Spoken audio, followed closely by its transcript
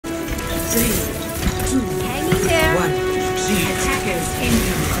3, 2, Hang in there. 1. Attackers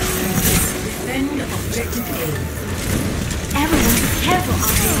incoming. Defend objective A. Everyone be careful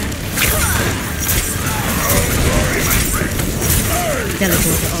out there.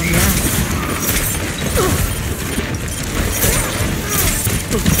 Teleporter online.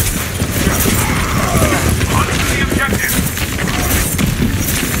 On to the objective.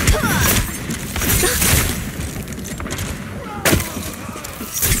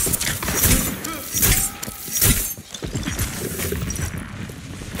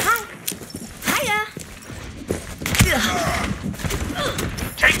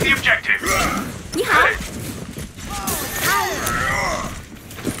 Take the objective. 你好。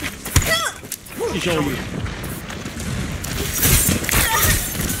继续奥利。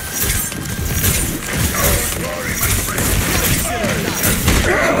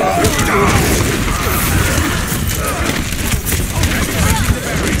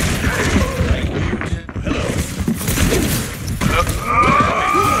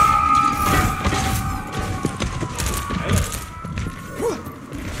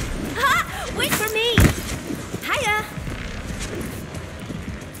Wait for me. Hiya.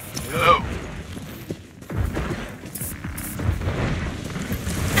 Hello.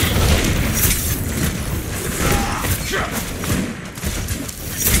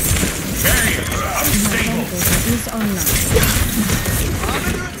 Is online. I'm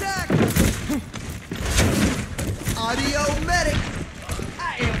under attack! Audio medic! I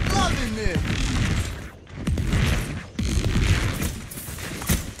am loving this!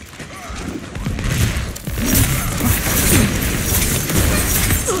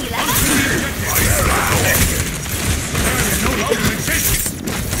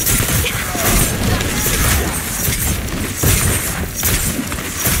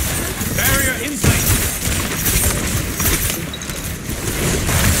 Barrier in sight.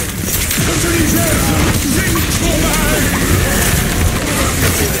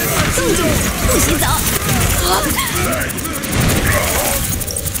 动作不许走。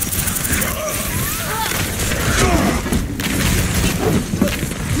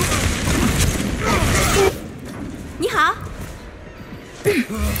你好。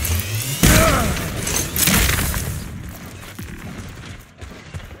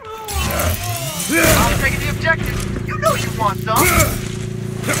I'm taking the objective. You know you want some.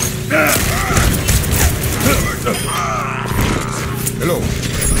 Hello.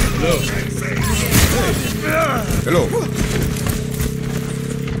 Hello. Hello.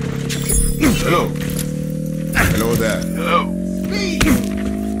 Hello. Hello there. Hello.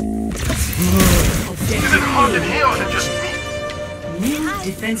 Is it hard to hear or is it just me? New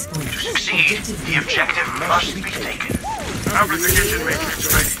defense point. To succeed, the objective must be taken. Amplification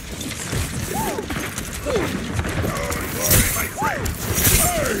matrix ready.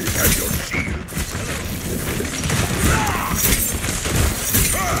 Have your shield.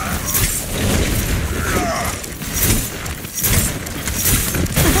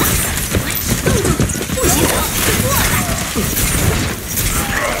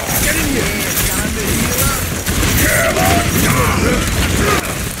 Get in here! Time to heal up!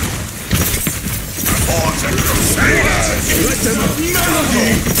 Let them melody!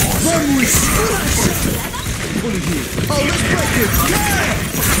 Run with Oh, let's break it!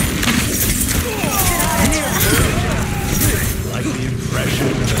 Like the impression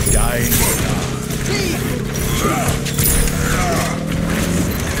of a dying star.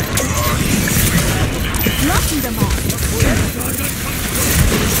 Blocking them all.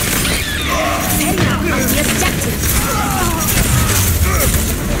 Stay now on the objective.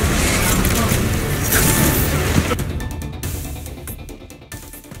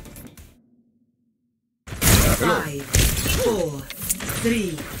 Five, 4,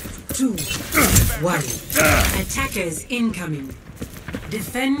 3, 2, 1. Attackers incoming.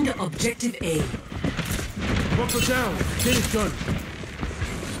 Defend objective A. Buckle down. Get it done.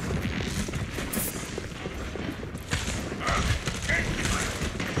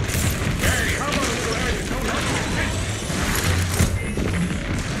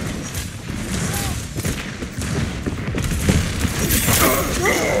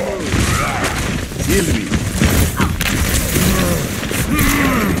 Heal me.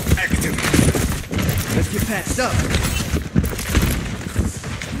 Let's get patched up!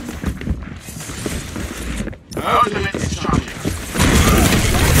 Ultimate is charging.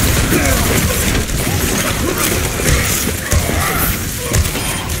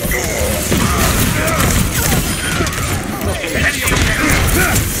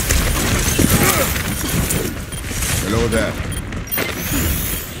 Hello there.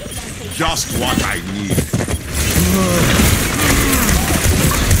 Just what I need.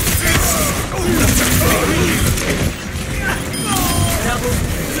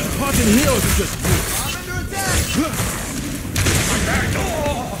 in here or is it just you? I'm under attack!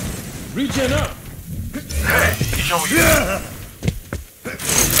 Regen up! Hey, show you.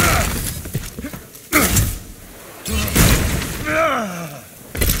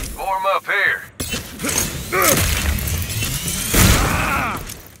 Warm up here.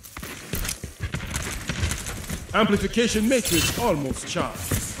 Amplification matrix almost charged.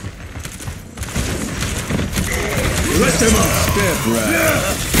 Let them up! Spare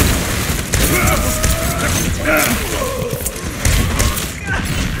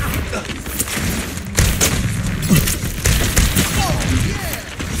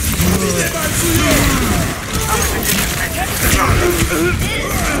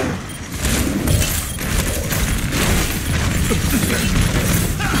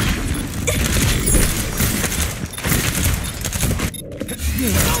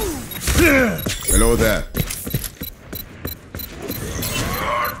Hello there.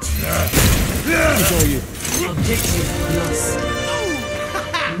 Objective lost.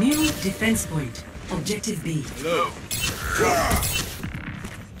 New defense point. Objective B.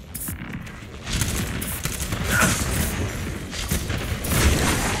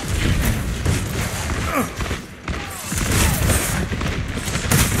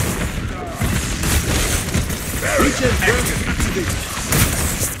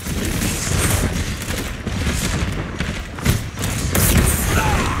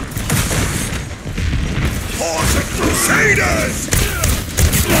 Crusaders!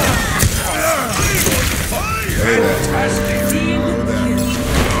 Hey there.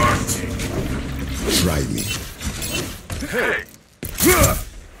 Try me. Hey,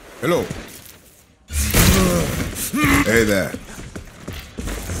 Hello. Hey there.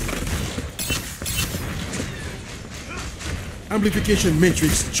 Amplification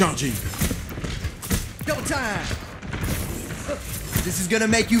matrix charging. Go time! This is gonna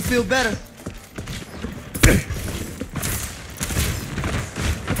make you feel better.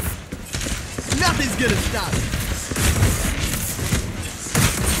 Nothing's gonna stop it.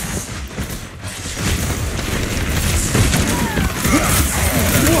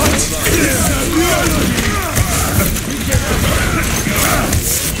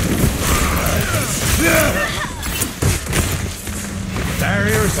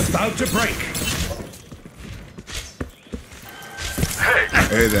 Barrier's about to break.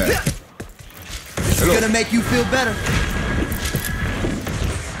 Hey there. This is gonna make you feel better.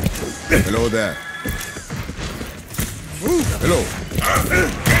 Hello there. Hello.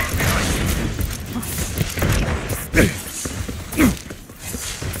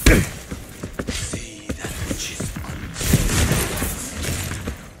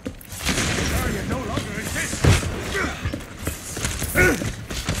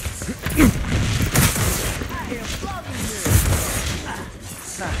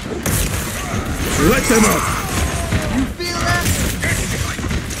 Let them up! You feel that?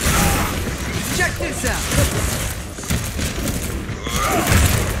 Check this out.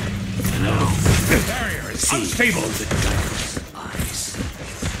 Barrier is unstable.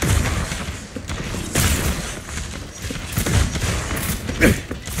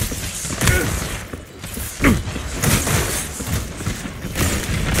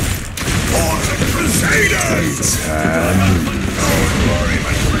 Crusaders!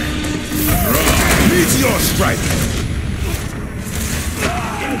 Meteor strike!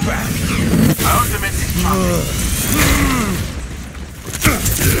 Impact! ultimate destruction.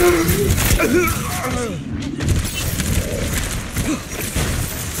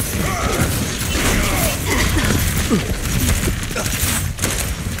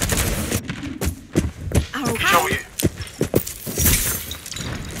 Show you.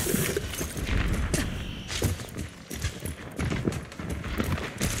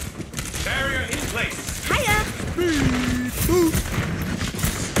 Barrier in place. Hiya!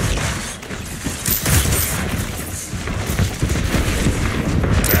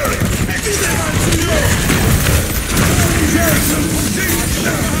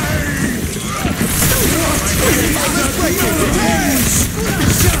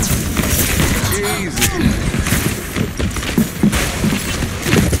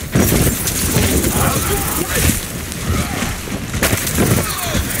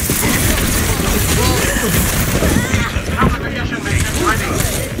 Application matrix ready.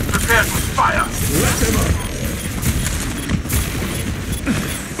 Prepare to fire. Let them up.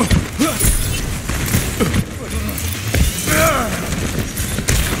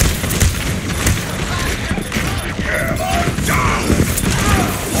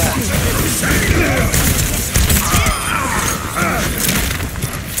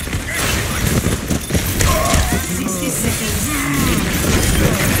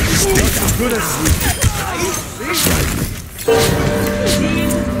 Go to sleep.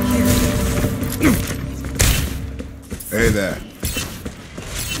 Hey there.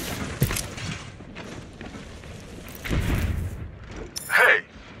 Hey,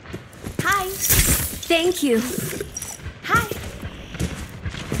 Hi. Thank you. Hi.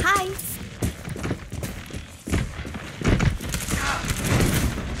 Hi.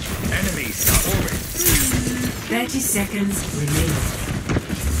 Enemies are over. 30 seconds remaining.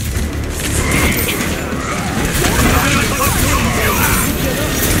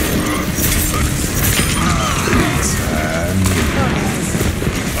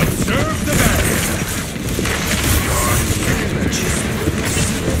 Observe the barrier.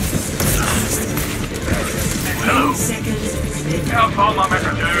 10 seconds remaining. jag kommer med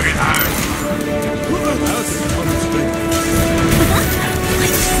kulturen här.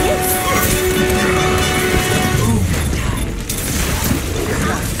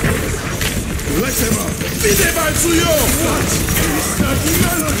 Let them up. Fide Matsuyo!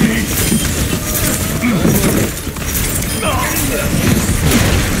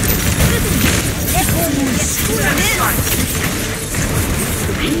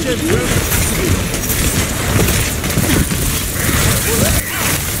 Let's